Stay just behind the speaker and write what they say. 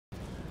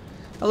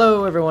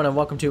Hello everyone and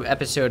welcome to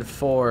episode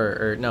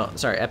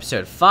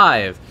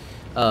 5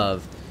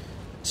 of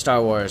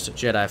Star Wars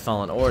Jedi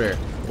Fallen Order.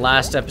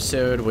 Last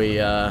episode we,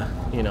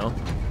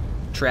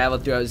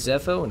 traveled throughout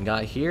Zeffo and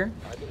got here.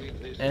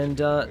 And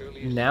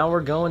now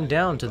we're going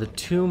down to the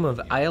tomb of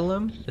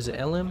Eilram. Is it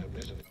Eilram?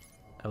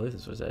 I believe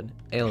this was it.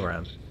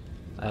 Eilram.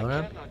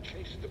 Eilram?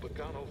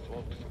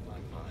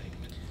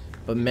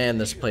 But man,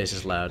 this place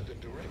is loud.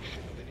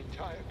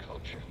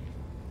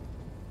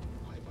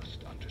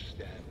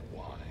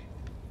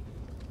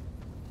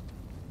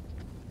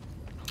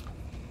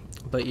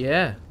 But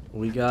yeah,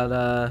 we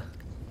got,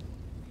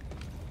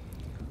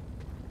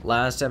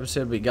 last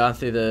episode we got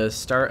through the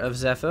start of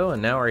Zeffo,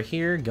 and now we're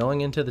here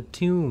going into the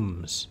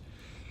tombs.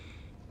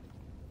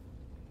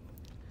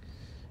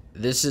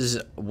 This is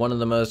one of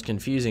the most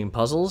confusing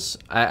puzzles.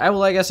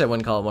 I guess I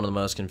wouldn't call it one of the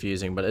most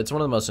confusing, but it's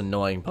one of the most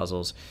annoying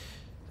puzzles.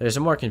 There's a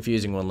more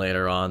confusing one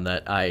later on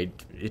that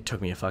it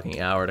took me a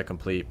fucking hour to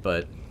complete,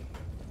 but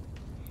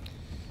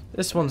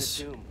this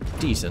one's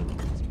decent.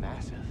 It's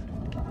massive.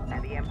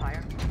 And the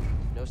Empire?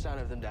 No sign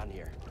of them down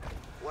here.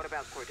 What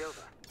about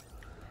Cordova?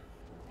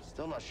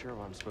 Still not sure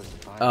what I'm supposed to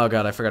find. Oh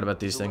god, I forgot about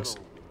these things.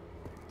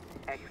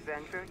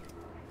 Eccentric?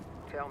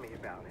 Tell me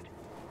about it.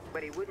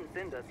 But he wouldn't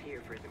send us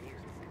here for his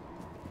amusement.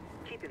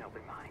 Keep an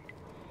open mind.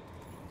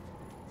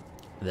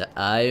 The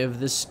Eye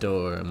of the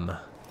Storm.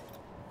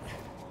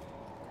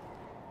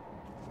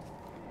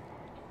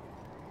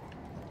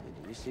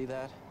 Did you see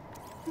that?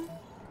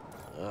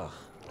 Ugh.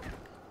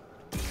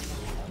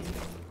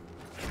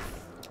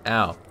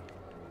 Ow.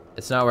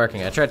 It's not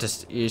working. I tried to...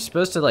 You're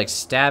supposed to, like,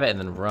 stab it and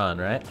then run,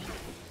 right?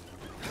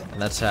 And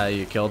that's how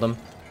you killed them.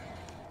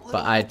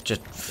 But I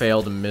just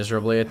failed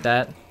miserably at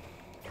that.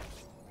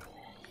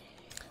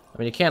 I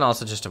mean, you can't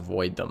also just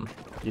avoid them.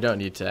 You don't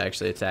need to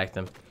actually attack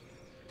them.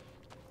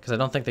 Because I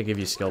don't think they give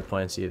you skill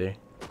points either.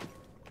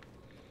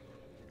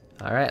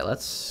 Alright,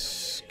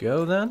 let's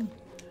go then.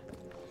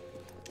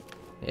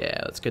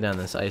 Yeah, let's go down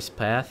this ice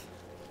path.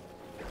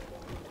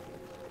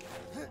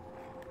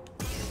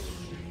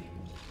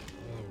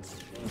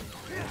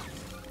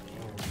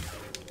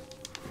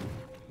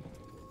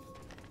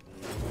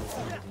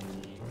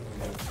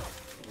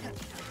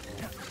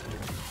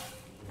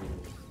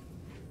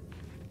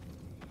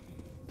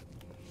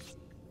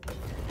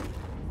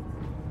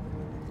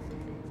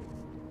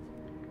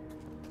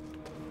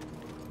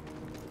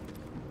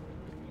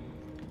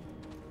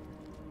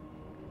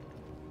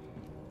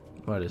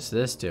 What is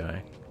this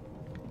doing?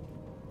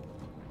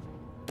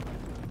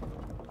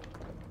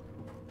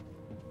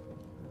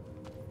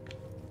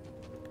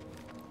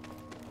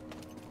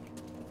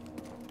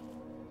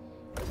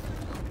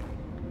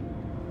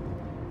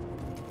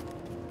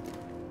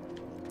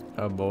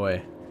 Oh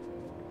boy.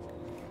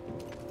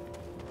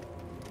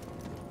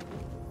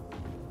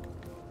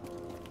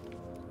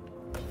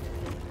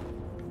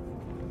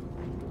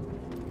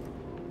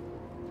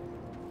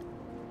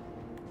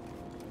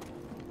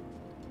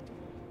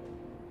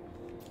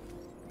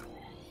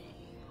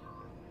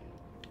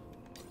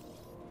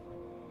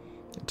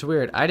 It's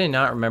weird. I did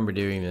not remember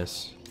doing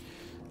this.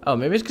 Oh,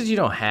 maybe it's because you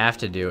don't have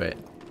to do it.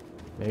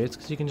 Maybe it's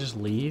because you can just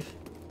leave.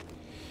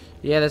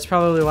 Yeah, that's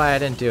probably why I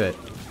didn't do it.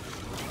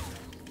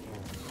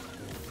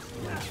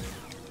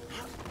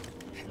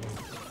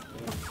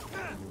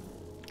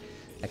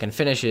 I can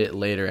finish it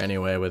later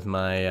anyway with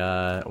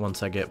my,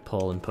 once I get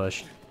pull and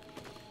push.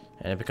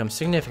 And it becomes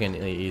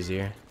significantly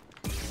easier.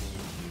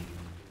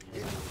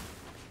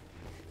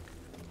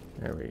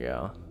 There we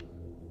go.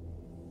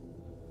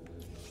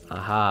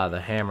 Aha, the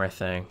hammer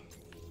thing.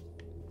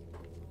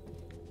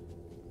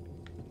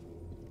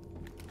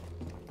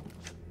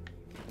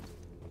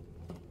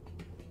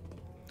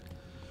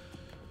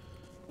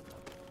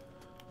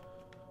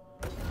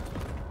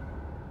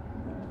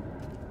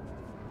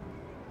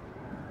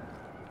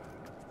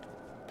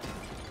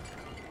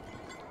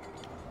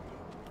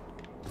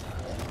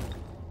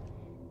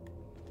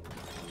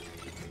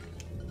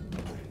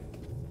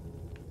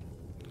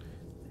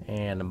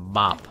 And a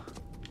bop.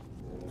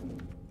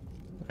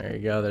 There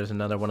you go, there's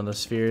another one of the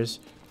spheres.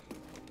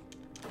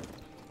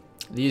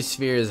 These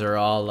spheres are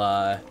all,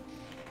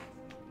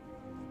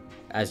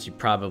 as you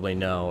probably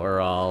know,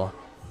 are all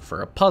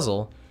for a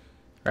puzzle,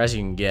 or as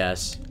you can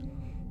guess.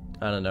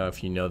 I don't know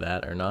if you know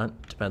that or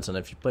not. Depends on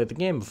if you played the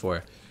game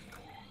before.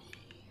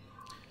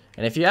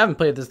 And if you haven't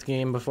played this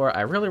game before,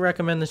 I really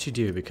recommend that you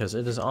do, because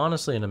it is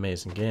honestly an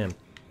amazing game.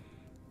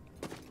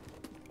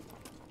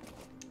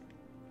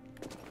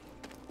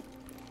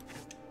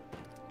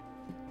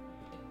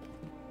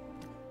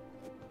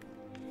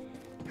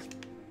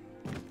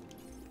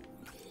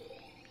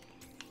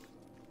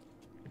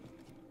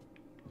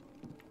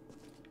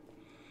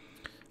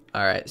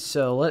 Alright,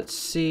 so let's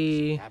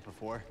see.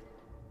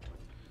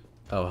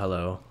 Oh,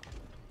 hello.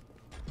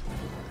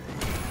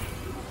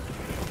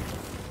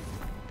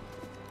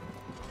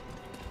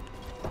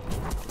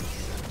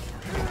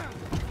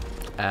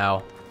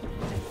 Ow.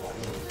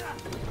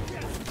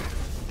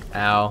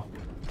 Ow.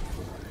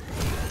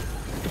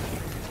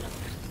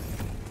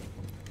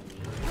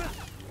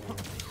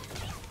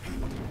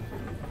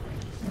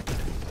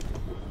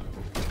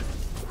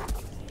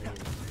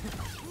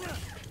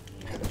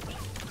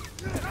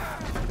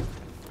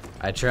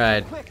 I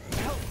tried.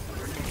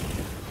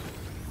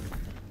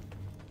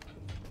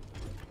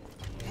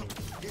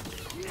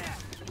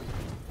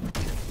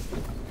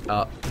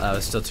 Oh, that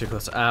was still too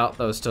close. Ow,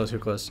 that was still too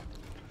close.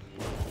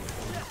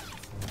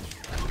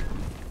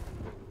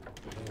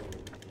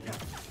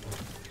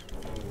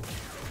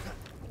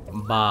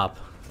 Bop.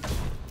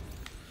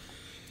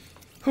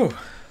 Whew.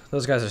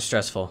 Those guys are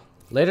stressful.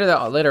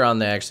 Later on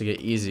they actually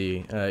get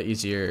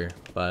easier,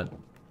 but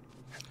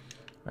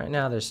right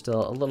now they're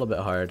still a little bit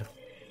hard.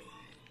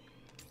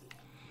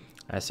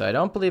 Alright, so I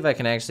don't believe I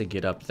can actually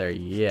get up there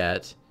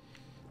yet.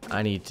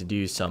 I need to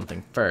do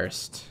something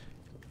first.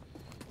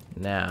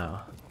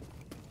 Now,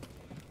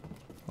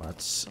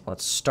 let's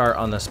start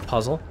on this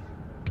puzzle.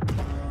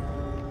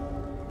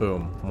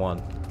 Boom,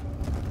 1.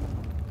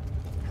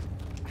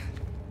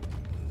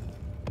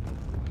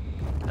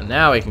 And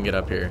now we can get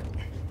up here.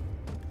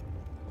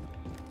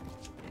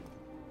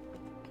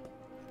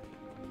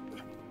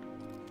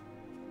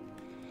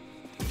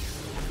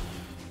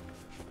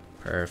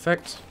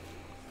 Perfect.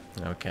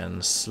 Now we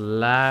can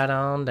slide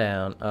on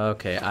down.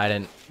 Okay,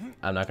 I'm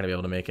not gonna be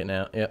able to make it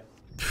now. Yep.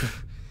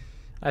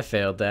 I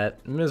failed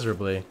that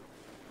miserably.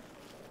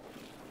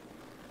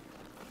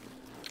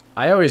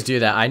 I always do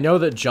that. I know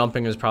that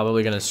jumping is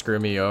probably gonna screw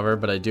me over,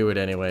 but I do it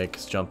anyway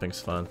because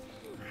jumping's fun.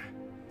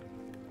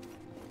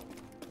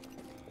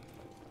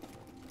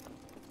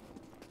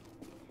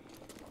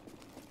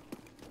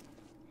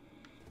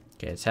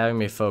 Okay, it's having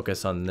me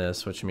focus on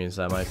this, which means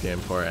that might be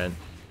important.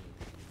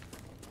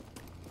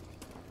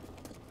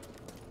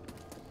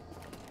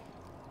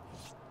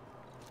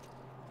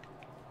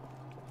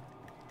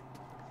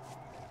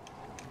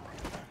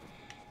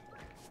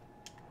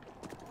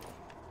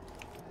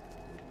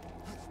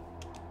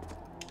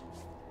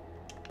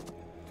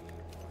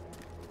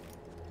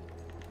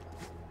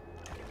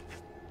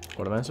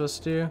 What am I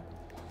supposed to do?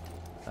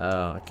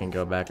 Oh, I can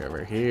go back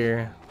over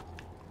here.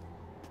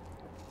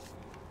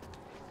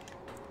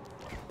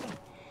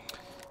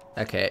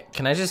 Okay,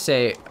 can I just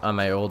say on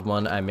my old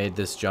one, I made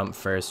this jump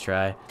first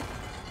try.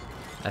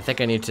 I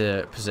think I need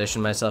to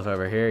position myself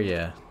over here,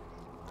 yeah.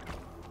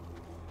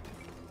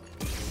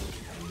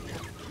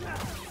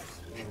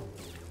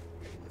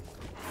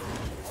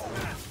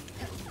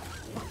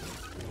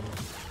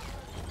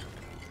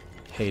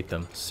 Hate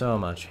them, so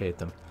much hate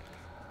them.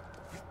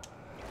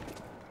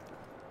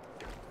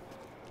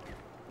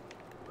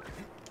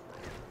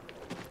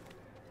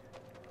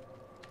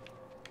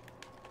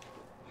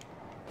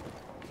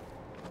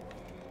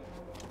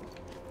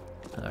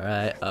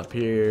 Alright, up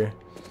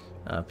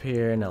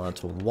here, now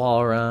let's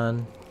wall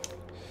run.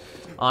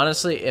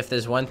 Honestly, if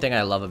there's one thing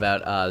I love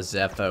about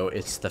Zeffo,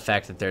 it's the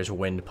fact that there's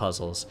wind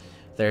puzzles.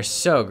 They're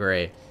so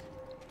great.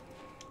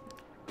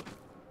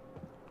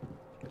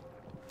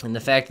 And the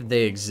fact that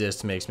they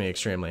exist makes me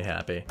extremely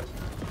happy.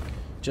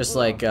 Just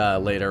like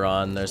later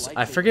on,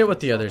 I forget what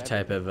the other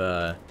type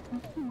of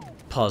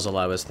puzzle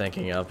I was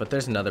thinking of, but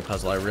there's another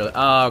puzzle I really,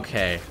 oh,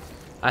 okay.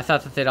 I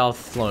thought that they'd all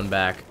flown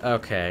back,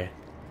 okay.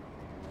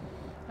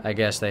 I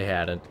guess they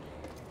hadn't.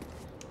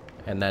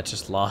 And that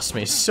just lost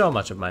me so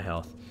much of my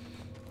health.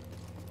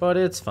 But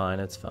it's fine,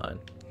 it's fine.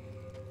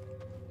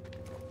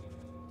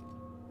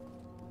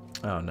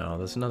 Oh no,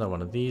 there's another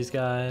one of these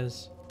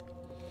guys.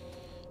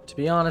 To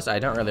be honest, I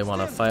don't really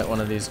want to fight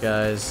one of these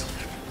guys.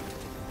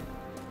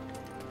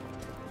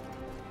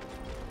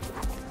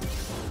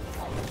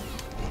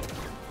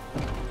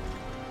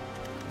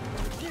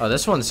 Oh,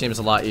 this one seems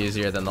a lot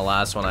easier than the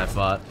last one I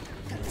fought.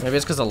 Maybe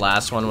it's because the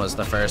last one was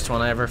the first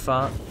one I ever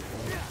fought.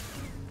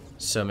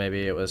 So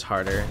maybe it was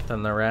harder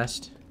than the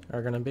rest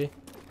are gonna be.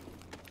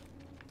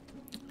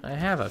 I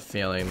have a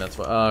feeling that's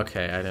what, oh,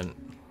 okay, I didn't.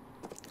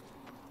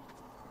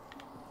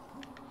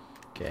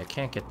 Okay, I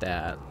can't get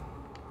that.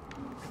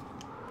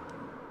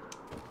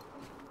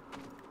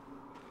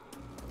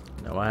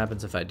 Now what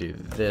happens if I do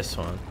this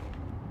one?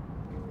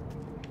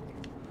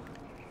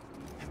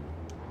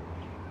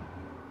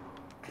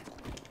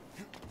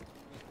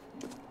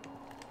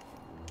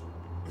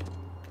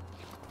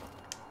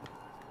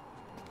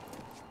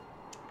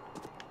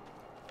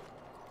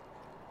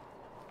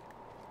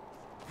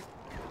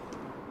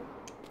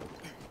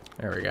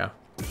 There we go.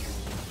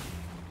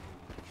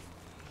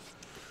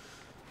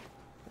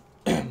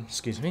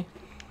 Excuse me.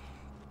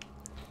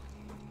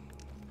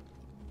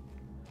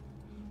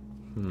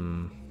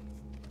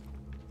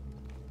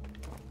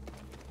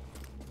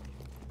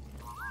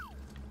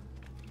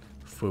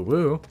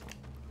 Foo-woo.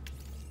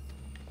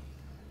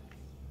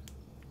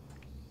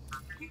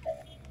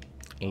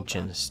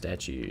 Ancient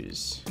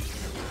statues.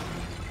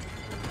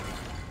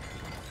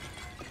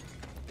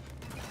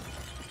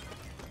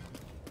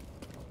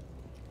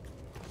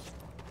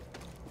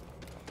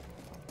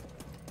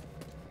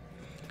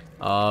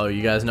 Oh,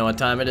 you guys know what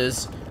time it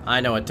is?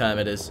 I know what time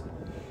it is.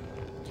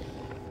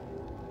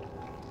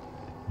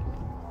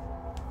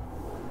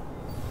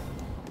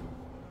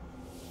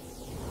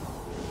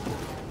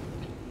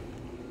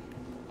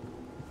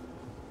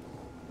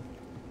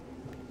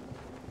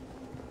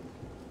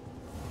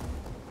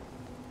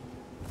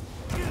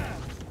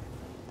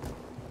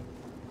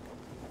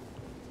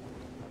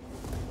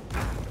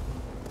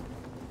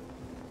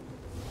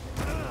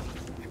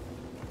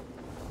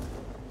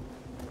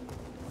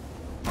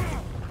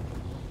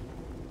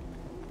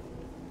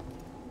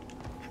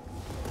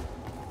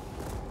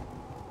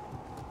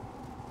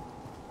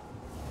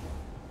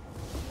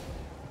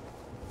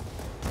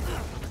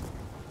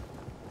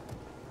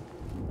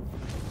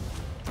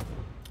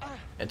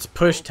 It's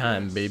push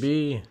time,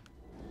 baby.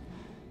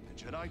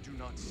 The Jedi do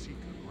not seek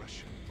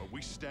aggression, but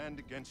we stand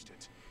against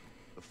it.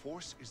 The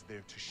Force is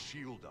there to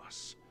shield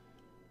us.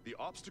 The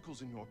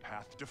obstacles in your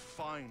path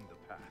define the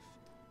path.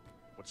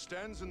 What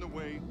stands in the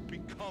way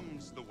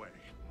becomes the way.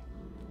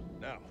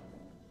 Now,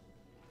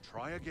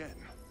 try again.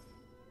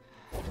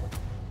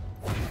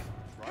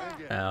 Try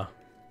again. Ow.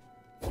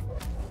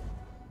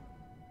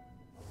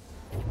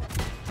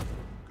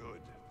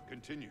 Good.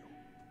 Continue.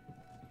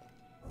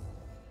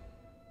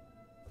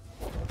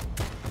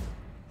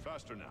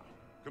 Faster now.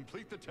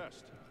 Complete the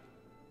test.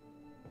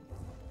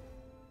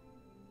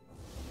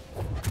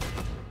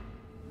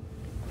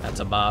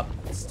 That's a bop.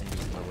 What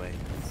stands in the way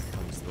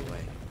becomes the way.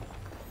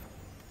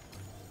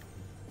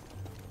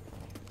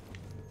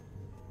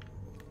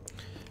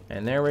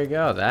 And there we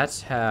go.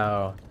 That's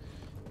how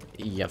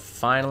you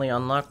finally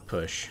unlock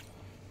push.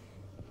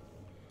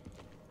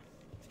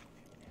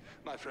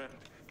 My friend,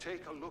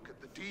 take a look at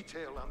the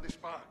detail on this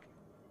bark.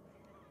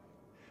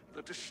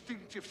 The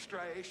distinctive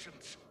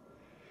striations.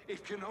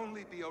 It can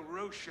only be a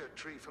Rocha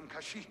tree from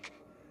Kashyyyk.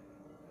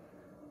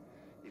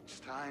 It's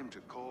time to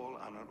call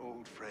on an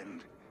old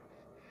friend.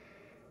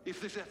 If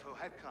the Zeffo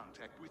had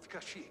contact with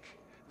Kashyyyk,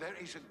 there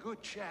is a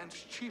good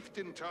chance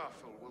Chieftain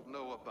Tarful will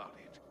know about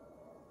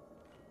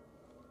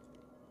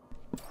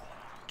it.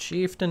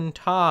 Chieftain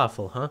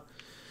Toffle, huh?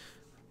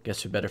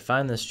 Guess we better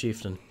find this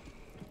chieftain.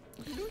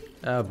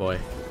 Oh boy.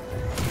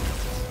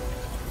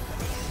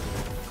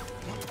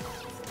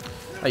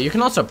 Oh, you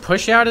can also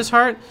push out his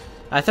heart?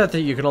 I thought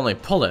that you could only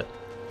pull it.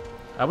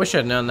 I wish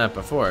I'd known that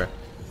before.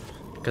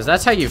 Because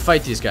that's how you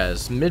fight these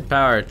guys.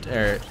 Mid-power,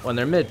 or when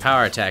they're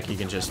mid-power attack, you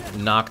can just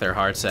knock their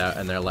hearts out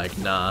and they're like,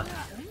 nah.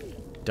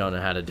 Don't know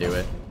how to do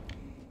it.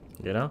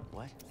 You know?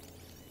 What?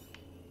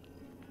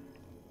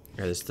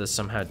 Or is this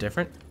somehow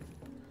different?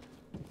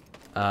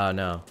 Oh,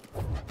 no.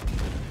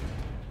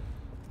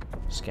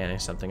 Scanning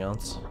something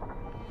else.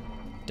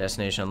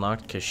 Destination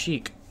unlocked,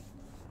 Kashyyyk.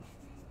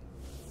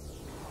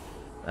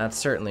 That's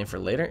certainly for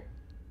later.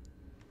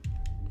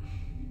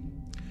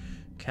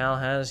 Cal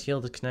has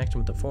healed his connection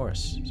with the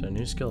Force, so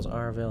new skills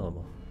are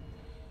available.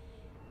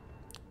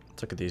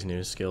 Let's look at these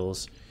new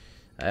skills.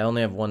 I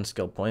only have one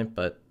skill point,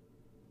 but...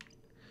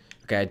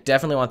 Okay, I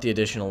definitely want the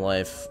additional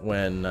life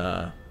when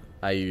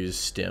I use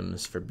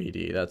stims for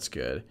BD. That's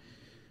good.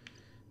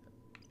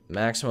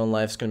 Maximum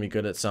life's going to be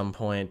good at some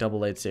point. Double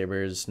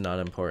lightsabers, not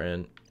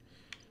important.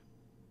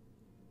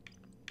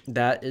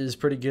 That is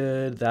pretty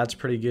good. That's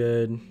pretty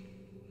good.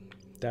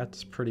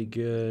 That's pretty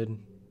good.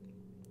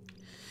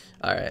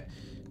 Alright.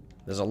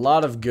 There's a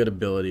lot of good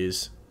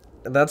abilities.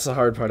 And that's the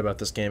hard part about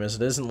this game, is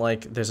it isn't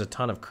like there's a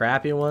ton of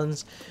crappy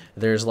ones.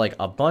 There's like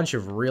a bunch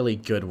of really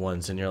good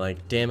ones, and you're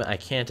like, damn it, I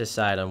can't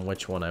decide on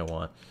which one I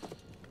want.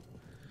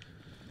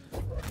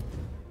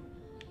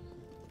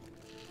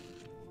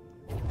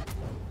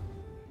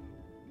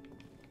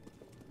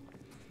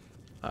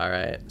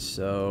 Alright,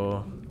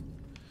 so...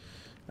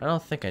 I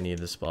don't think I need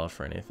this ball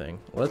for anything.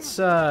 Let's,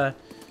 I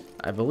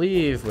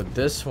believe with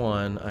this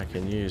one, I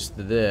can use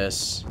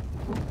this.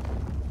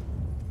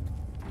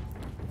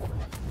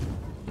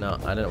 No,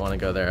 I didn't want to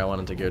go there. I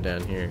wanted to go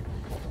down here.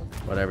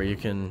 Whatever, you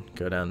can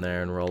go down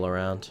there and roll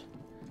around.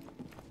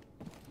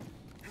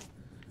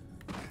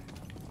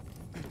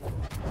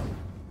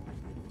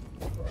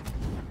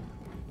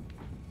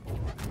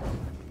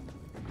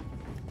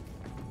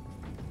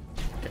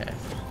 Okay.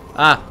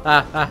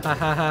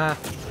 Ah!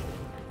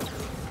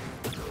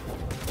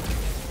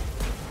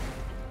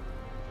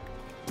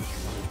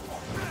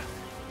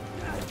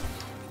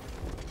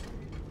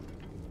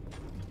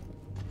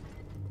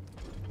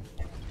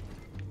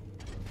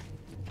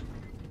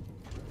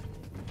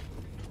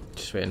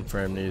 Just waiting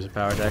for him to use a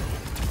power attack.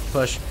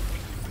 Push.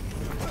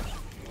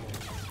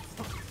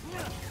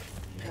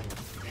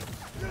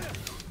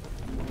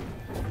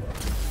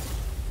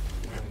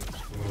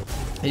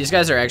 These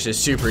guys are actually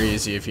super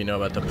easy if you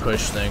know about the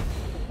push thing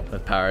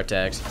with power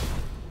attacks.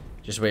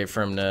 Just wait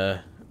for him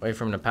to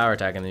power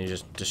attack and then you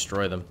just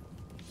destroy them.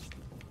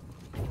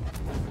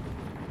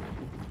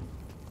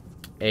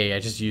 Hey, I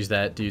just used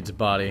that dude's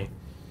body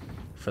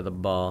for the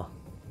ball.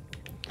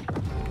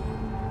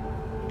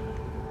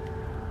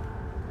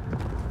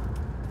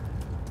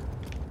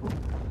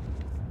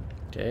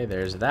 Okay,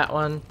 there's that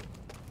one.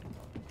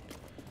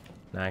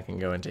 Now I can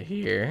go into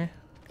here.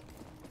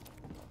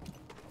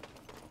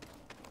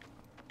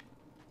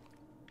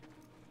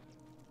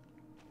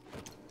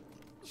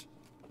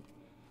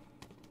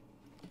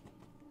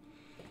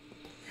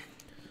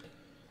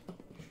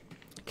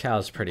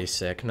 Cal's pretty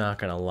sick, not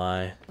gonna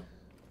lie.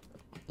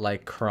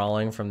 Like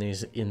crawling from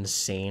these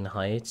insane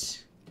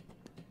heights.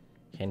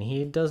 And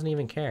he doesn't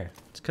even care.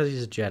 It's because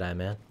he's a Jedi,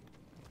 man.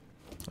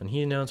 And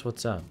he knows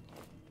what's up.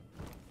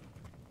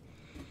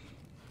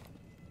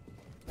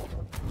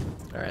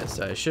 Alright,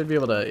 so I should be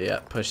able to,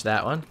 yeah, push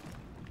that one.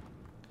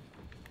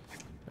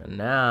 And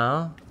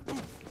now,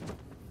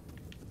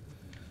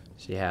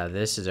 see how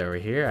this is over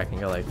here? I can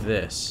go like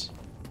this.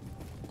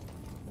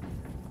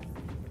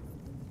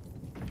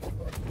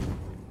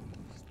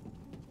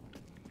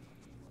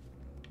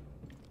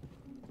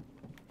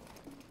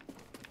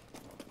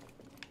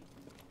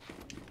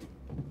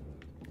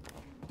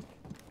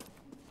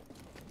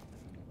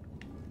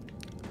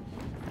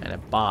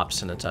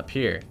 bops and it's up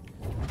here.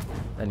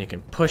 Then you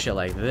can push it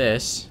like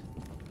this.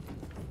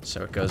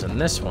 So it goes in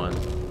this one.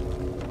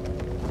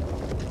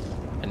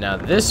 And now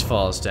this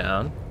falls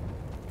down.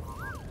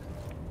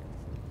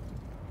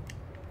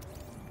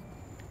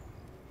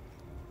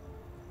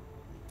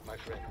 My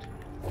friend,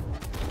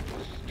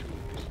 this too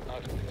is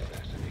utterly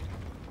fascinating.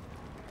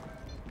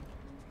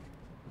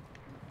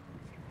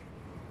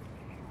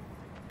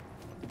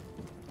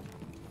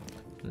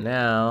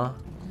 Now,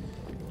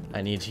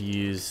 I need to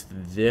use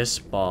this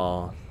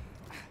ball.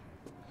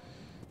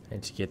 I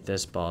need to get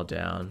this ball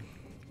down.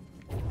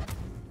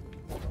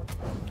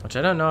 Which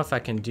I don't know if I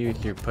can do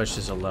through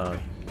pushes alone.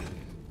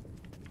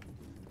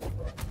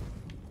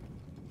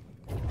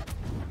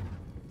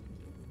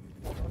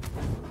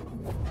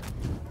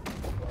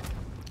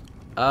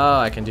 Oh,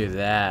 I can do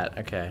that.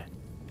 Okay.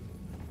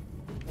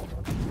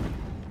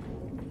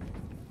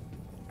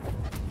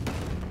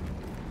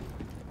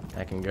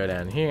 I can go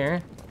down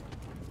here.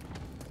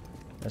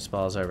 This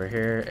ball's over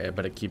here,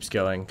 but it keeps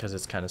going because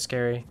it's kind of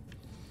scary.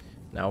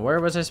 Now, where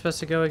was I supposed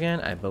to go again?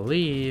 I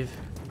believe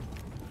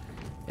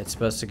it's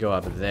supposed to go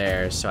up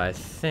there, so I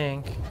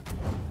think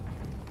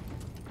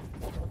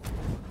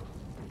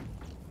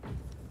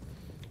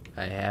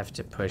I have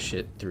to push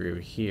it through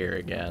here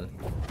again.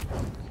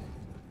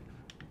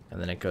 And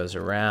then it goes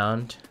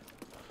around.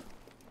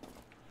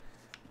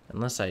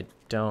 Unless I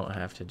don't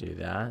have to do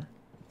that.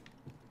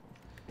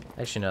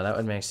 Actually, no, that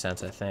would make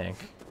sense, I think.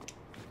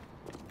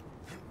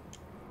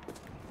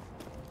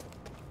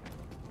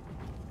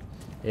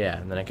 Yeah,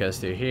 and then it goes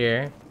through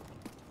here.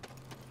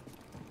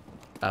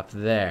 Up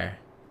there.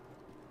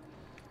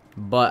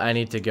 But I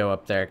need to go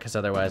up there, because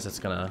otherwise it's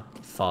gonna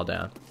fall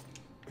down.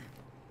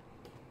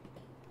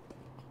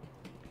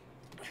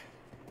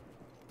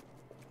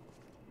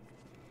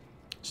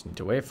 Just need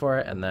to wait for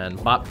it, and then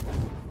bop.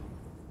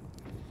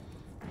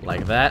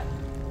 Like that.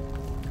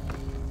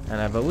 And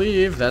I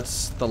believe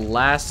that's the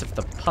last of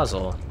the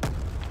puzzle.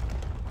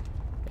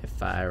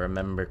 If I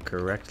remember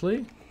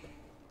correctly.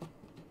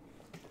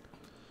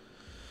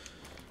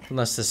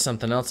 Unless there's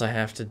something else I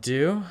have to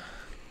do.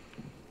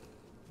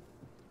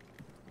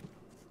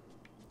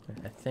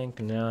 I think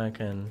now I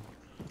can...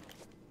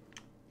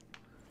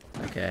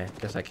 Okay,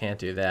 guess I can't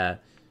do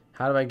that.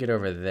 How do I get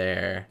over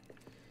there?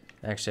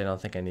 Actually, I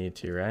don't think I need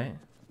to, right?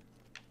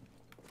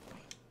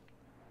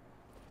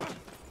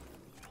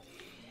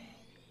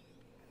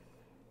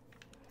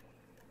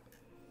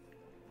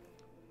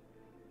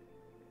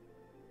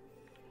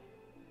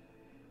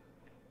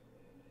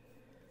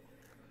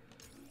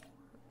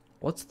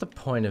 What's the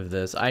point of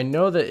this? I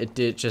know that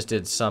it just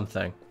did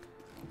something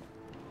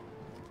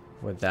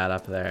with that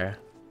up there.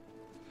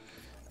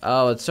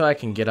 Oh, it's so I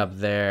can get up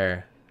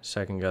there,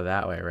 so I can go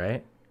that way,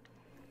 right?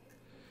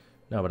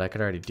 No, but I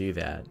could already do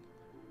that.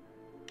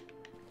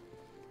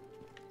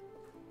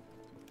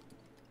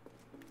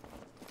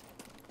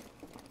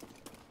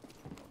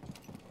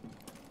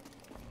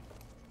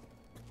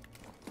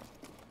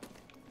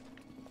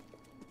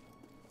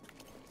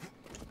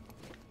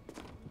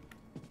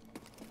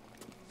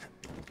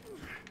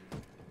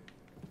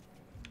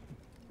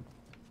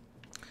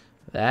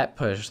 That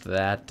pushed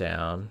that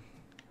down.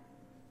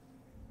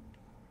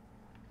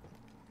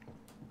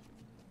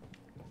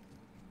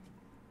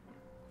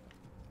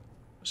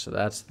 So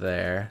that's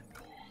there.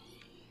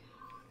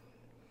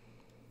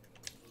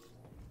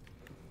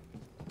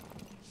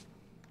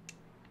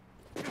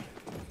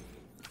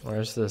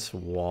 Where's this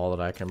wall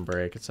that I can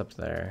break? It's up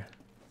there.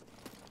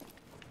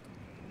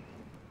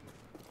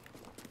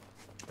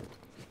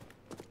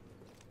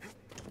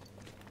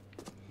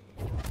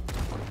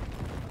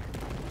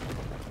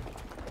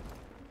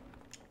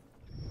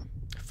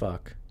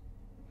 Fuck.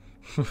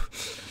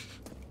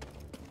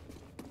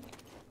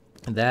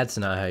 That's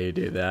not how you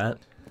do that.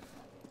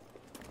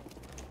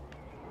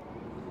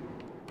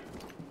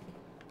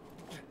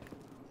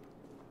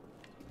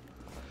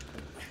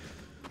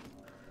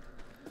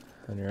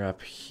 And you're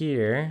up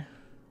here.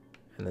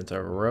 And there's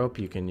a rope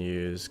you can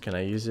use. Can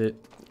I use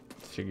it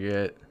to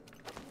get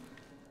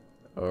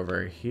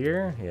over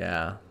here?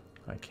 Yeah,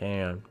 I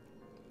can.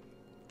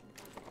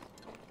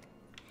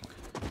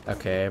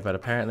 Okay, but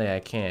apparently I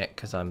can't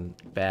because I'm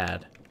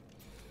bad.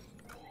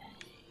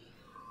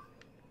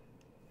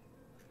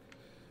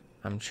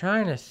 I'm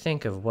trying to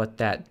think of what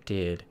that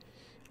did.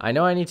 I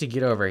know I need to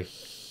get over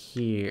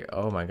here.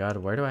 Oh my god,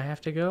 where do I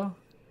have to go?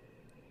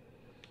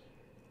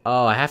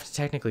 Oh, I have to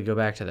technically go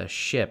back to the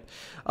ship.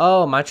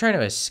 Oh, am I trying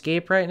to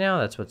escape right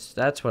now?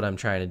 That's what I'm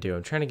trying to do.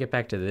 I'm trying to get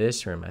back to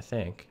this room, I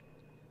think.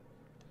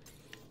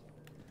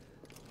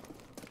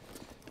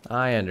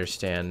 I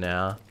understand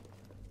now.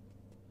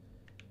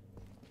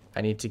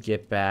 I need to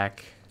get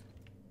back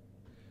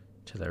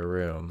to the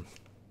room.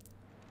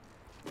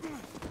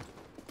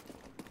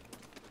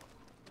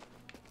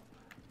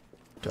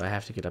 Do I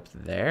have to get up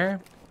there?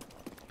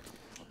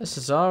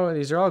 These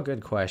are all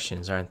good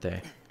questions, aren't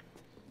they?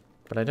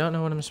 But I don't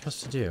know what I'm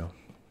supposed to do.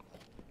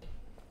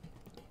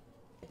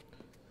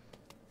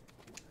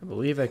 I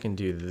believe I can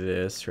do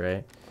this,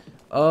 right?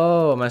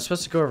 Oh, am I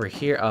supposed to go over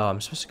here? Oh, I'm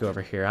supposed to go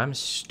over here. I'm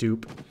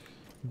stupid.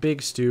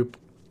 Big stoop.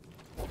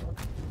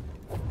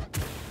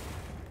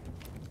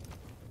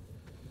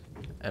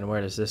 And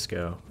where does this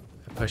go?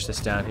 I push this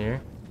down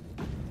here.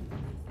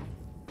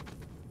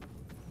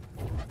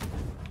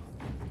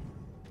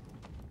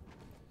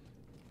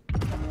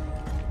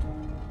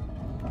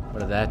 What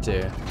did that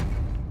do?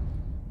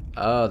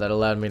 Oh, that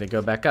allowed me to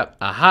go back up.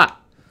 Aha!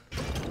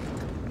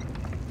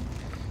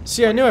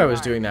 See, I knew I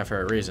was doing that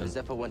for a reason.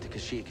 Zeffo went to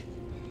Kashyyyk.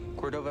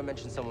 Cordova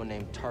mentioned someone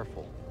named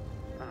Tarful.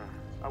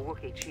 A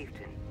Wookiee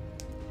chieftain.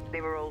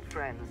 They were old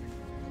friends.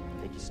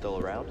 Think he's still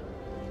around?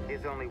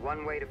 There's only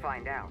one way to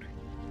find out.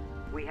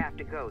 We have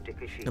to go to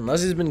Kashyyyk.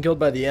 Unless he's been killed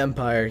by the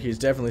Empire, he's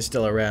definitely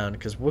still around,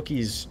 because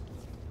Wookiees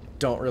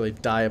don't really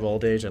die of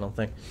old age, I don't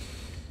think.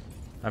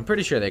 I'm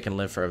pretty sure they can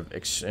live for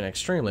an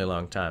extremely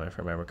long time, if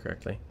I remember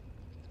correctly.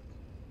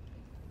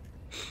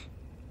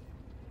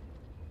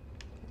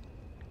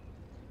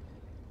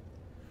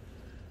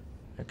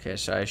 Okay,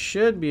 so I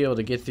should be able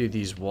to get through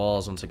these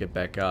walls once I get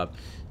back up.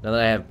 Now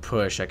that I have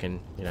push, I can,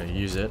 you know,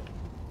 use it.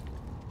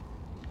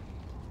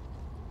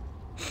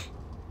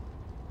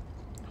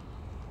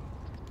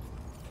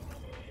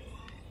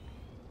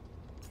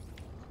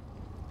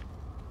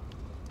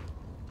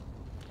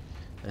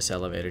 This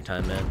elevator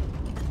time, man.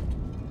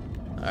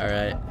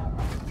 Alright.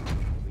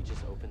 We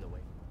just opened the way.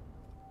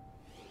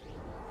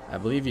 I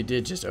believe you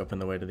did just open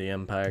the way to the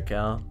Empire,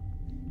 Cal.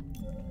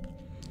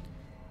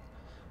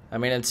 I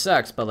mean, it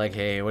sucks, but like,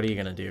 hey, what are you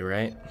gonna do,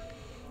 right?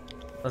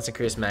 Let's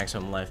increase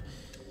maximum life.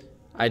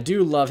 I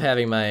do love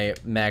having my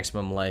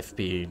maximum life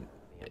be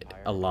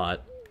a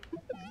lot.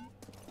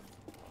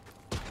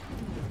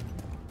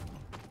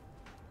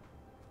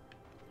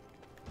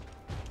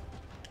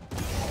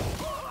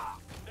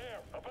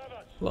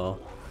 Well.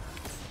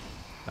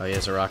 Oh, he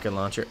has a rocket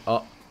launcher.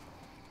 Oh.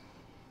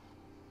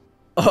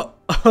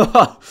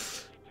 Oh.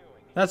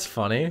 That's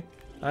funny.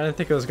 I didn't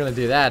think I was gonna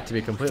do that, to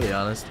be completely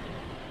honest.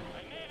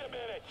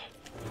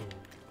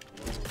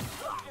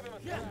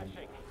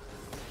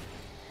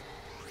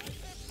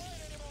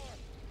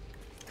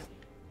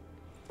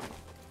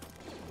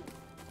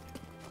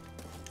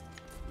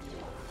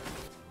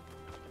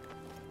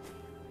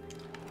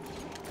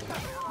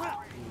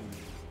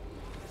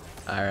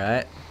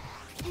 Alright.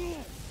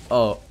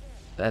 Oh,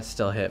 that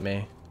still hit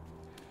me.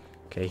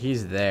 Okay,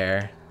 he's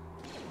there.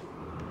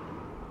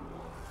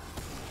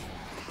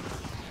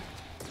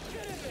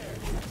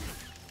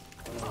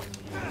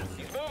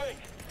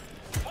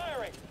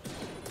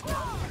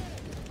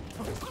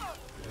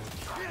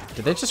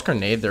 Did they just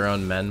grenade their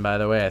own men, by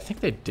the way? I think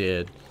they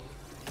did.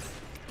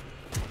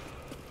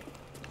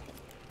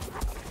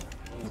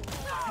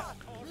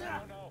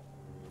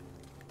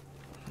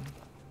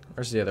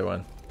 Where's the other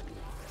one?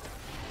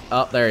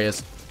 Oh, there he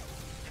is.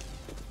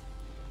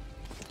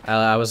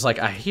 I was like,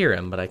 I hear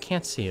him, but I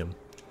can't see him.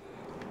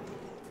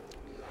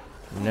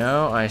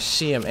 No, I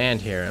see him and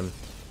hear him.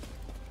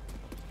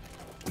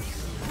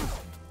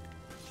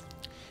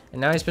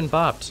 And now he's been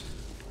bopped.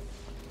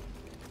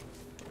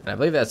 And I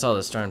believe that's all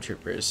the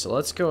stormtroopers. So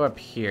let's go up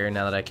here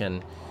now that I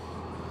can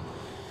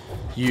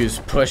use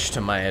push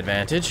to my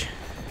advantage.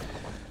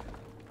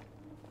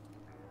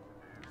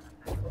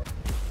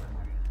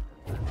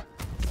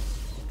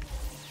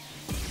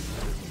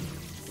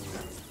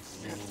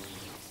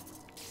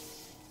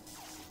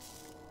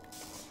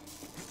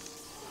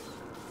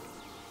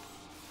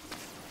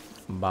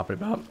 Boppity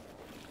bop.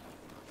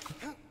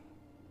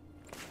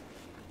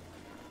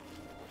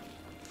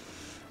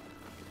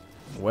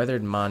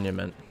 Weathered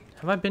monument.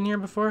 Have I been here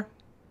before?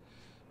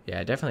 Yeah,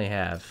 I definitely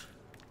have.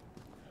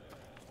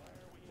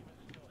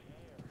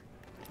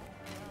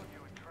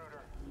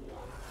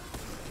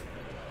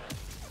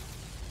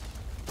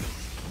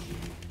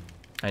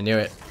 I knew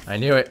it. I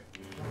knew it.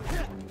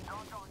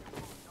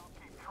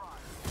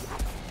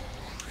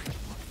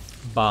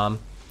 Bomb.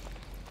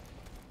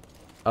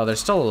 Oh, they're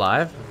still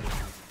alive?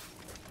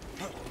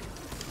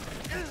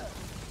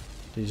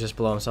 Did he just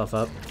blow himself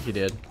up? He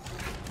did.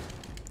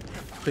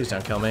 Please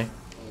don't kill me.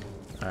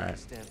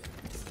 Alright.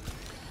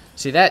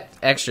 See, that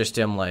extra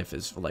stim life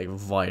is, like,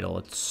 vital.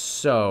 It's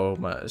so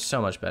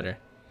much better.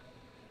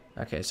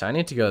 Okay, so I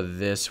need to go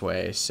this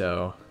way,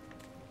 so...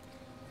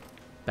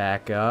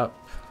 Back up.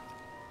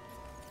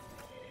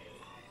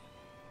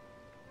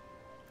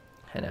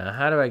 And now,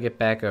 how do I get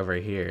back over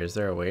here? Is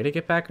there a way to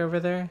get back over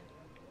there?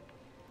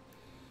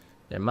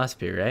 There must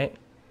be, right?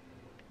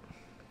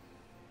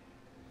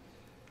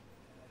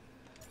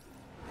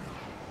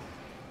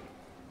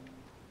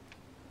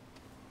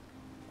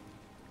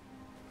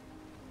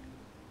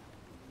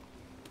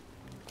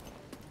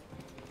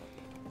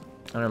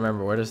 I don't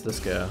remember. Where does this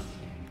go?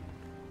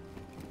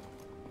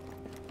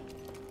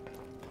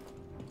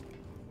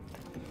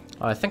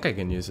 Oh, I think I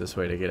can use this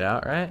way to get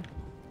out, right?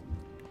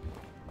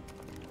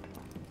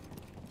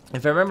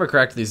 If I remember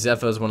correctly,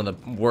 Zeffo is one of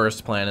the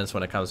worst planets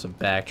when it comes to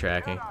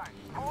backtracking.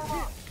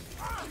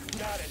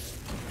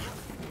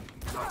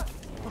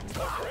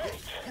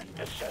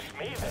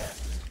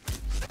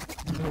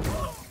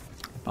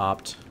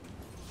 Bopped.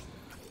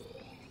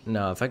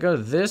 No, if I go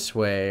this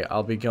way,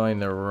 I'll be going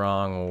the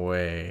wrong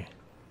way.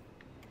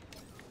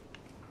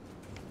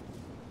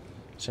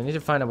 So I need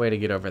to find a way to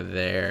get over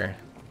there.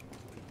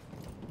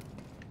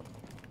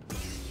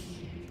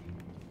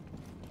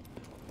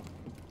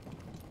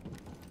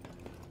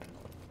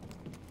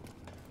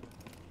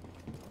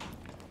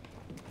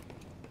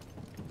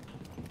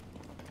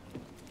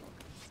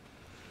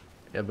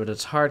 Yeah, but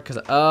it's hard because...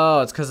 Oh,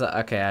 it's because...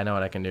 Okay, I know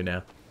what I can do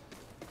now.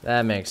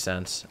 That makes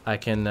sense. I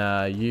can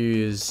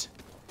use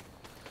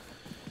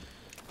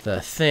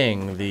the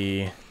thing,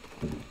 the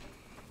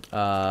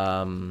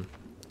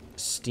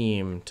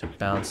steam to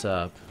bounce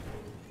up.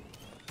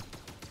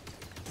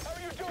 How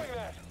are you doing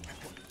that?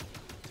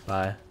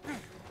 Bye.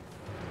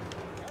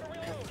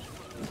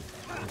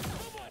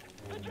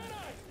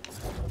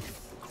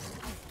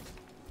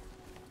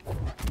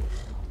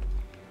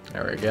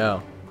 There we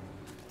go.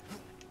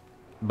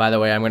 By the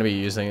way, I'm going to be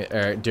using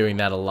or doing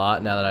that a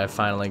lot now that I've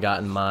finally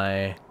gotten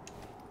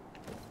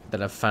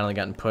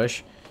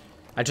push.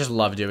 I just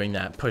love doing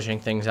that, pushing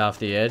things off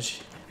the edge.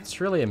 It's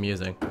really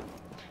amusing.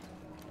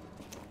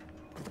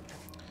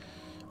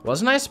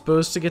 Wasn't I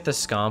supposed to get the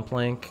Scomp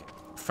Link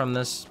from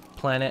this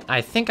planet? I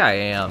think I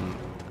am.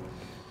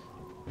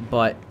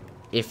 But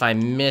if I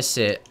miss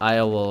it,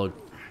 I will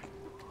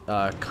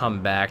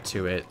come back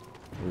to it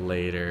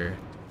later.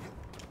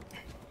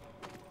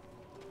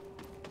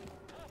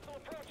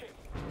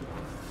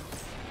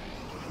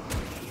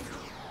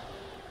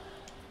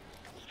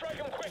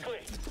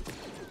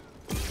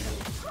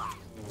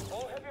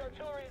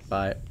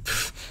 Bye.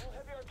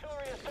 Heavy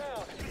artillery is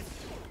down.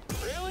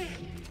 Really?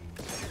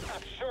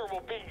 I'm sure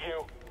we'll beat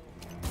you.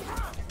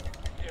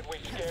 Did we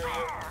scare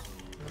you?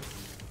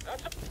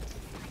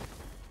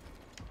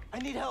 I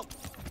need help.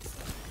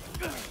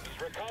 He's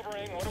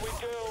recovering. What do we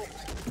do?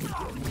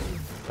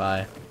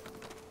 Bye.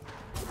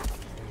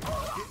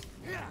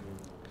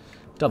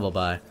 Double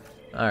bye.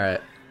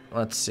 Alright.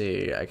 Let's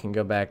see. I can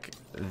go back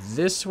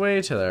this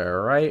way to the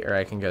right, or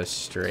I can go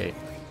straight.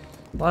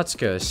 Let's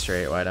go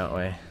straight, why don't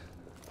we?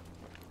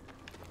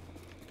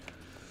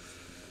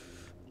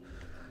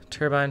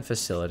 Turbine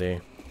facility.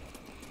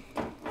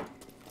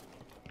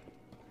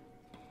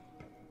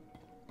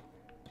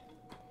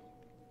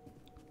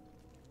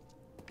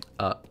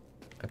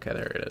 Okay,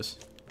 there it is.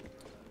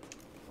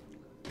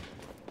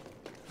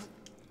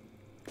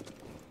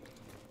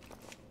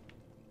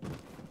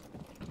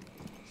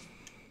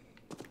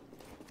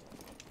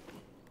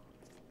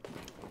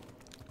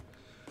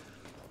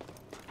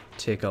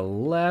 Take a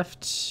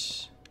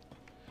left.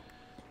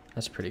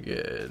 That's pretty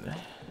good.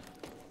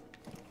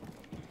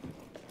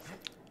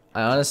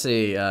 I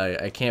honestly,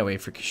 I can't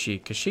wait for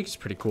Kashyyyk. Kashyyyk's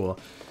pretty cool.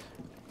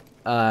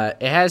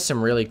 It has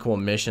some really cool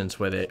missions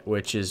with it,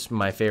 which is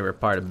my favorite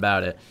part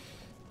about it.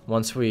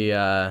 Once we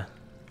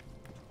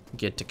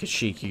get to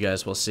Kashyyyk, you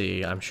guys will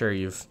see. I'm sure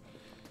if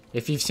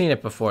you've seen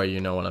it before, you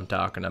know what I'm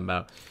talking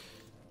about.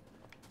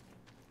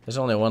 There's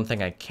only one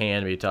thing I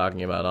can be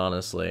talking about,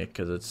 honestly,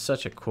 because it's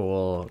such a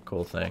cool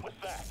thing.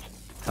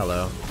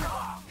 Hello.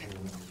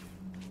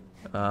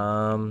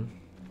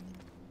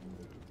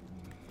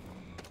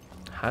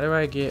 How do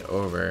I get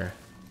over?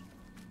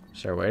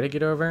 Is there a way to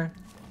get over?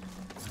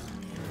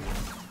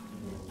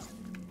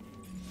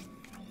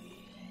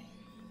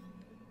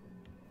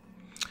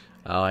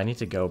 Oh, I need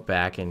to go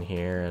back in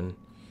here and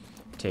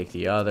take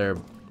the other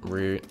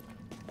route.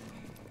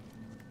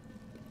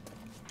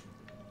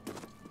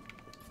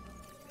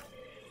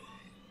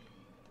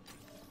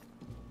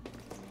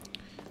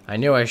 I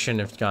knew I shouldn't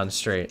have gone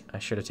straight. I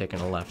should have taken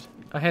a left.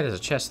 Oh, hey, there's a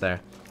chest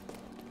there.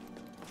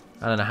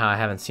 I don't know how I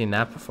haven't seen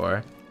that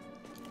before.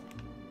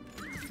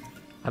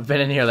 I've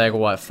been in here like,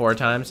 what, 4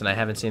 times and I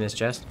haven't seen this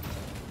chest?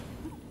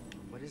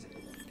 What is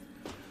it?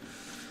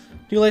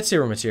 New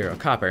lightsaber material,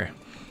 copper.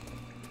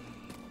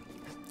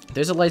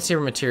 There's a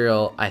lightsaber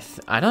material,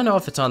 I don't know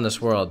if it's on this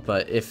world,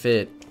 but if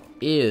it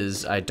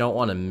is, I don't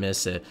want to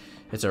miss it.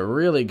 It's a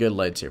really good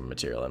lightsaber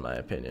material in my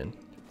opinion.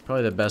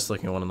 Probably the best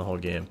looking one in the whole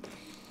game.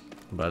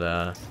 But,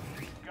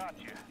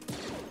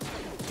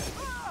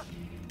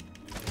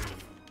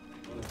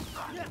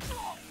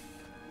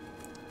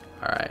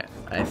 alright,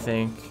 I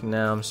think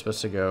now I'm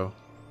supposed to go...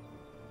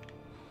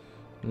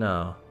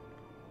 No.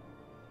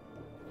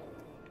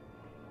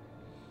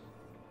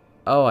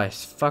 Oh, I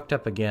fucked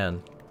up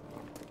again.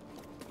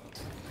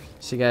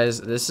 See guys,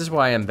 this is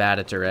why I'm bad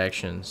at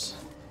directions.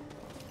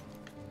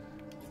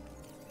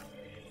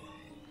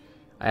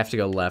 I have to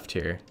go left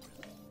here.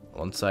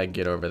 Once I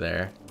get over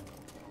there.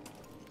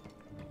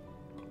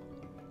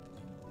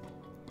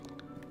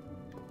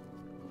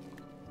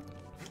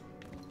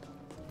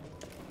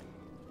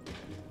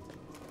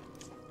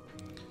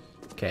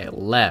 Okay,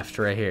 left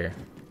right here.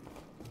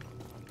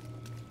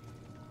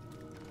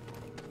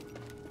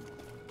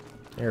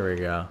 There we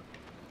go.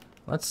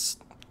 Let's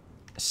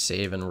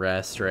save and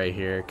rest right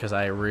here, because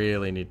I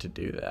really need to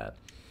do that.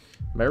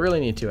 By really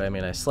need to, I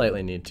mean I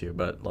slightly need to,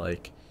 but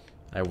like,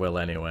 I will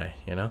anyway,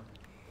 you know?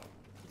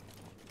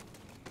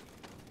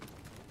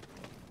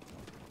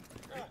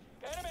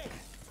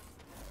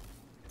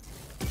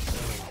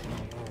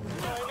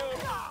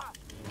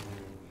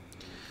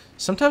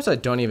 Sometimes I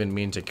don't even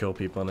mean to kill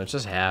people and it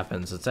just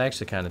happens. It's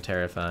actually kind of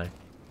terrifying.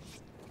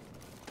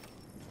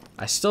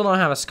 I still don't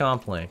have a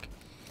scomp link.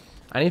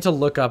 I need to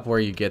look up where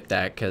you get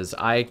that, because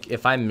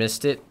if I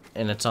missed it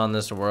and it's on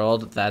this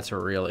world, that's a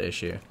real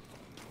issue.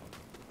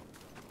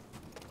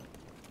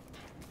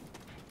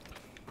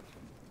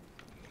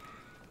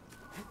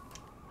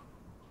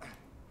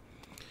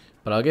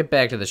 But I'll get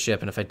back to the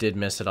ship, and if I did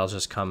miss it, I'll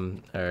just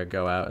come or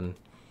go out and,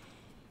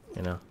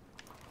 you know,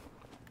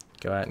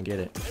 go out and get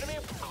it.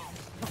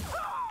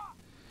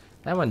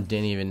 That one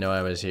didn't even know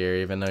I was here,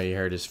 even though he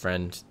heard his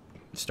friend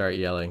start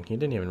yelling. He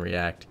didn't even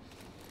react.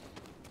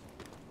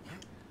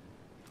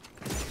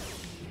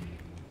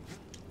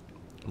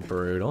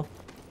 Brutal.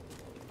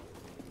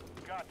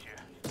 Gotcha.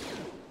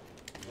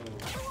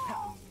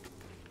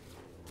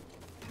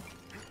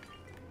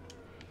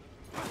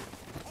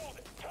 Hold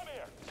it. Come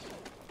here.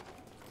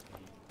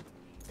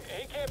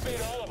 He can't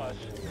beat all of us.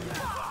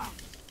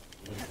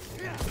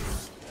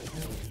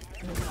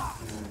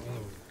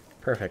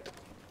 Perfect.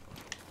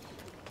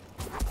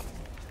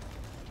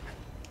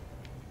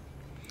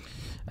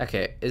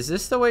 Okay, is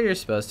this the way you're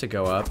supposed to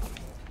go up?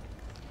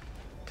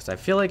 Because I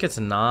feel like it's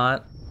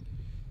not.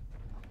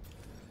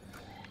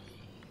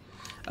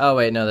 Oh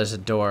wait, no, there's a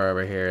door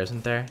over here,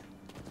 isn't there?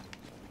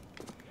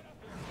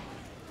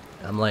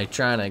 I'm like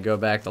trying to go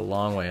back the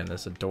long way and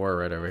there's a door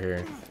right over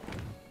here.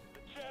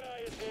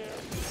 Jedi is here.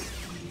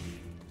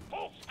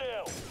 Hold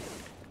still.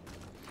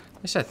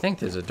 At least I think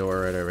there's a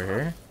door right over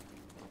here.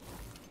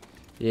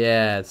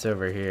 Yeah, it's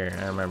over here.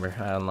 I remember.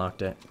 I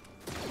unlocked it.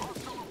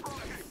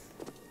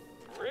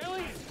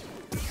 Really?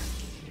 If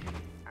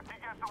he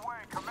gets away,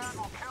 Command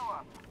will kill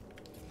us.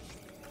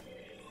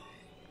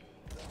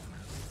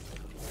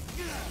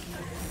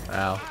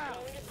 Wow.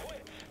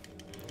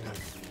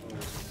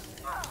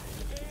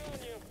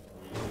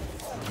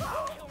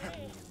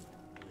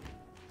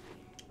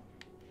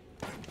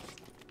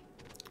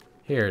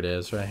 Here it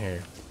is, right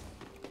here.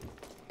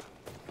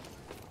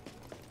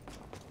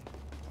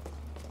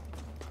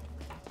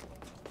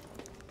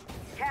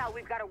 Cal,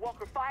 we've got a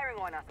walker firing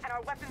on us, and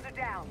our weapons are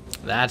down.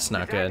 That's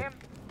not good.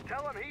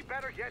 Tell him he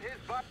better get his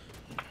butt.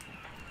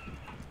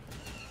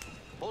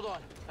 Hold on,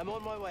 I'm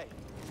on my way.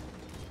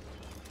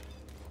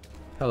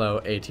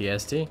 Hello,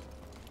 ATST.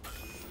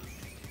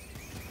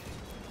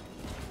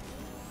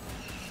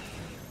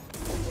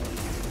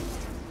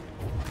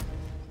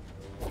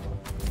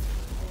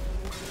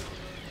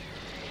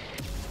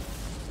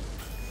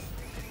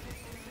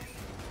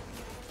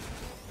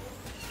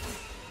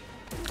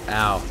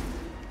 Ow.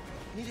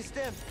 Need a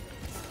stem.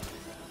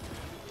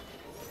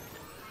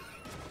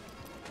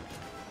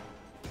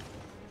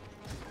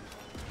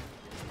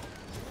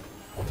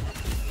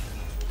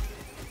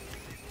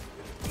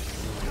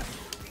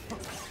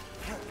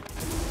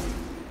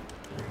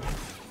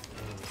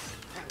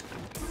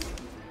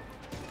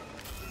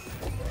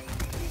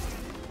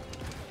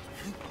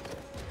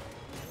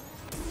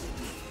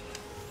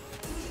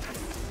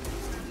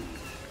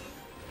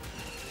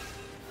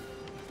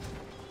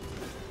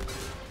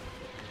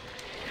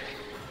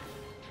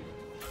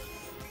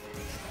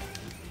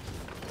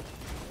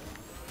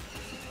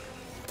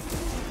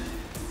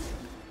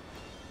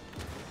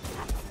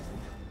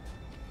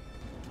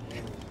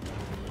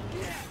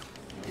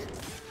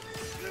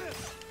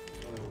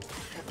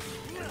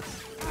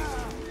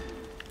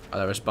 Oh,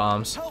 there was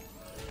bombs. Help!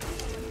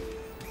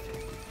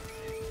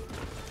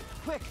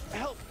 Quick,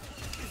 help!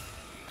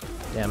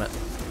 Damn it.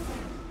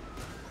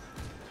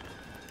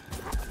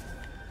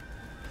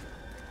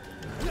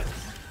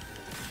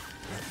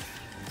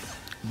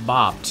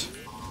 Bopped.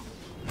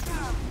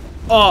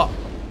 Oh!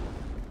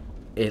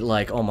 It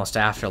like almost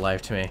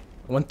afterlife to me.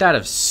 Wouldn't that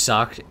have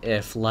sucked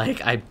if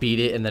like I beat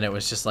it and then it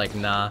was just like,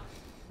 nah,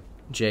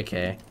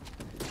 JK.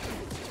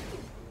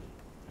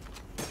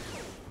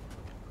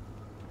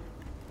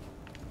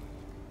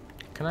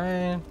 Can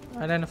I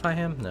identify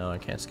him? No, I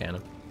can't scan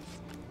him.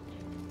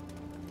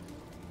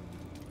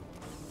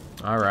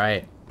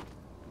 Alright.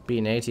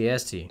 Beating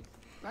ATST.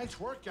 Nice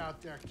work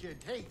out there, kid.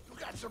 Hey, you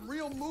got some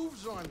real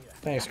moves on you.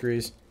 Thanks,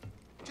 Grease.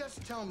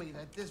 Just tell me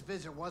that this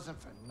visit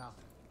wasn't for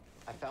nothing.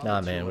 I found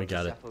Nah, the man, tomb we of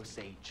got the it. Zeffo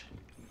sage.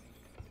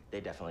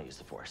 They definitely use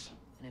the Force.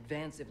 An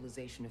advanced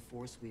civilization of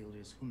Force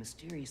wielders who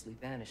mysteriously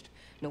vanished.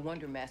 No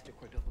wonder Master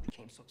Cordova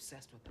became so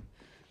obsessed with them.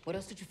 What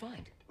else did you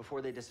find?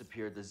 Before they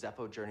disappeared, the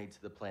Zeffo journeyed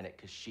to the planet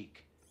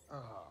Kashyyyk.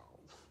 Oh,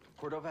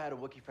 Cordova had a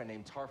Wookiee friend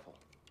named Tarful.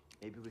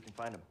 Maybe we can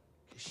find him.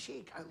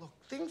 Kashyyyk, look,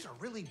 things are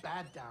really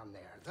bad down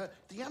there.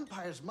 The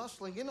Empire's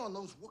muscling in on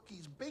those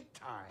Wookiees big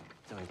time.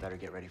 Then we better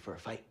get ready for a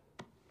fight.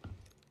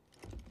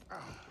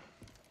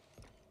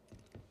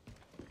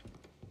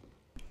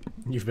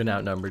 You've been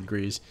outnumbered,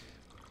 Grease.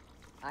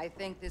 I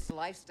think this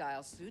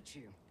lifestyle suits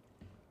you.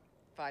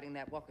 Fighting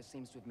that walker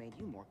seems to have made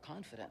you more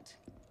confident.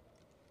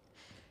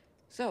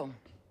 So,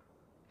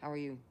 how are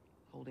you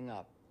holding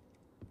up?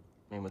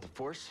 I mean, with the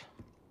Force?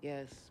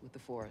 Yes, with the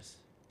Force.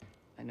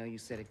 I know you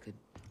said it could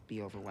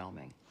be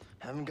overwhelming.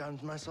 Haven't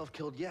gotten myself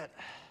killed yet.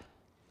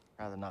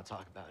 Rather not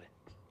talk about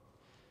it.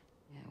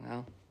 Yeah,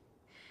 well,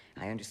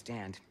 I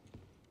understand.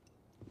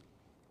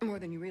 More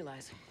than you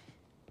realize.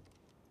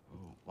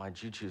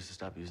 Why'd you choose to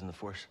stop using the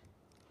Force?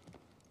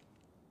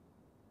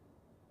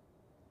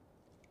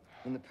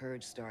 When the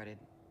purge started,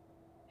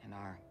 and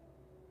our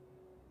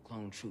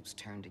clone troops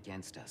turned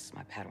against us,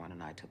 my Padawan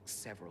and I took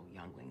several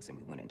younglings and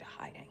we went into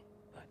hiding.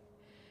 But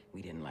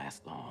we didn't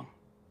last long.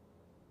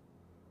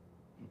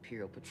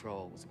 Imperial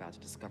Patrol was about to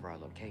discover our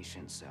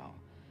location, so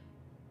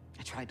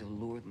I tried to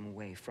lure them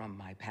away from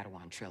my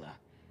Padawan Trilla.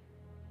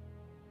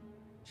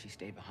 She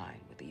stayed behind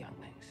with the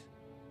younglings,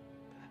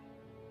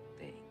 but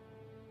they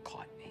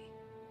caught me.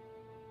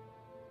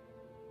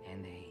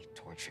 And they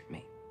tortured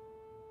me.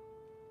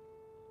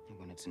 They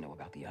wanted to know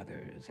about the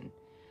others and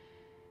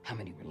how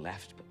many were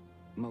left, but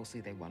mostly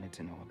they wanted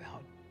to know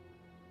about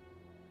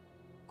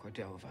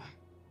Cordova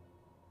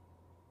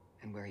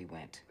and where he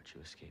went. But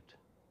you escaped.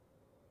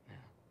 Yeah.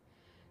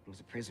 It was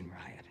a prison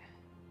riot.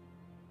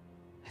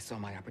 I saw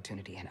my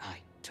opportunity and I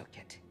took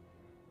it.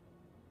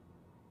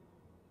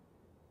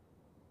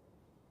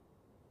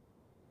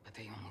 But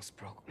they almost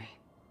broke me.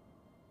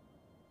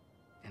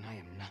 And I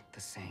am not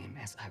the same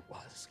as I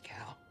was,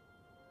 Cal.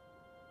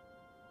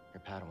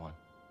 Your Padawan.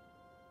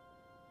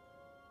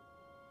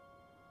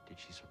 Did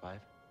she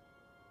survive?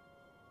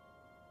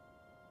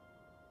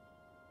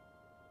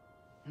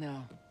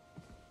 No.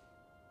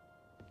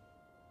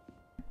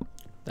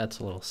 That's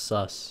a little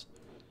sus.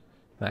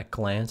 That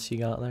glance you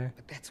got there.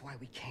 But that's why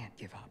we can't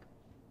give up.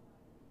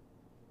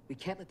 We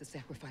can't let the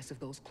sacrifice of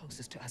those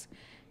closest to us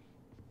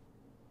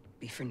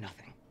be for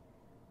nothing.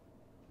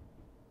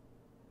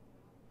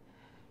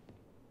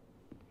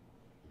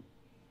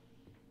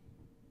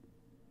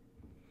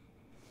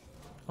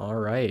 All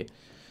right.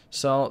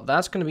 So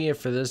that's going to be it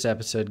for this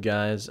episode,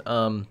 guys.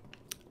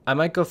 I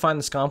might go find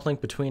the scomp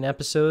link between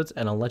episodes,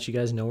 and I'll let you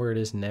guys know where it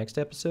is next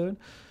episode.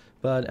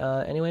 But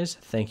anyways,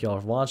 thank you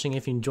all for watching.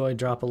 If you enjoyed,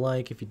 drop a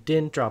like. If you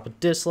didn't, drop a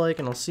dislike,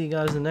 and I'll see you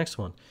guys in the next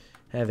one.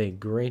 Have a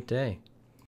great day.